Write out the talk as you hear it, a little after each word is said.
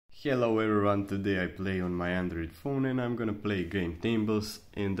Hello everyone, today I play on my Android phone and I'm gonna play game Thimbles,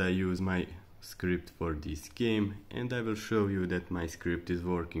 and I use my script for this game, and I will show you that my script is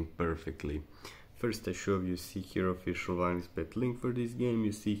working perfectly. First I show you, see here official OneXBet link for this game,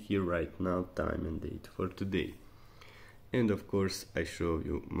 you see here right now time and date for today. And of course I show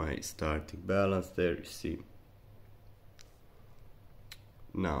you my starting balance there, you see.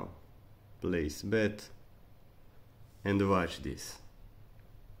 Now place bet and watch this.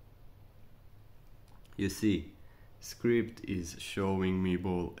 You see, script is showing me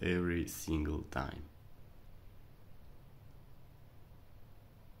ball every single time.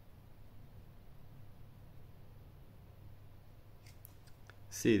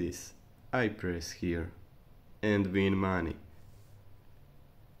 See this, I press here and win money.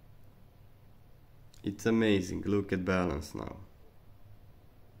 It's amazing, look at balance now.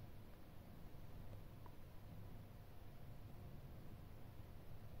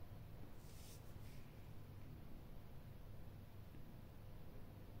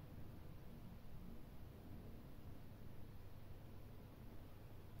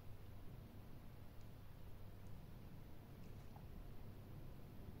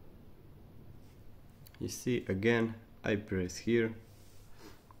 You see, again, I press here,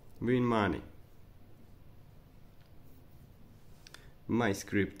 win money. My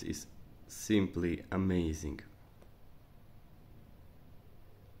script is simply amazing.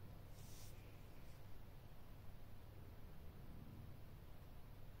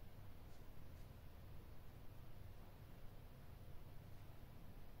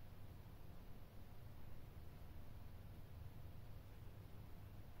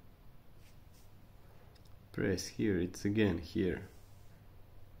 Press here, it's again here.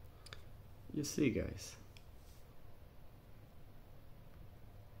 You see, guys,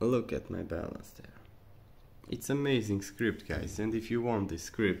 look at my balance there. It's amazing script, guys, and if you want this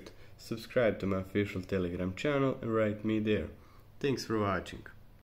script, subscribe to my official Telegram channel and write me there. Thanks for watching.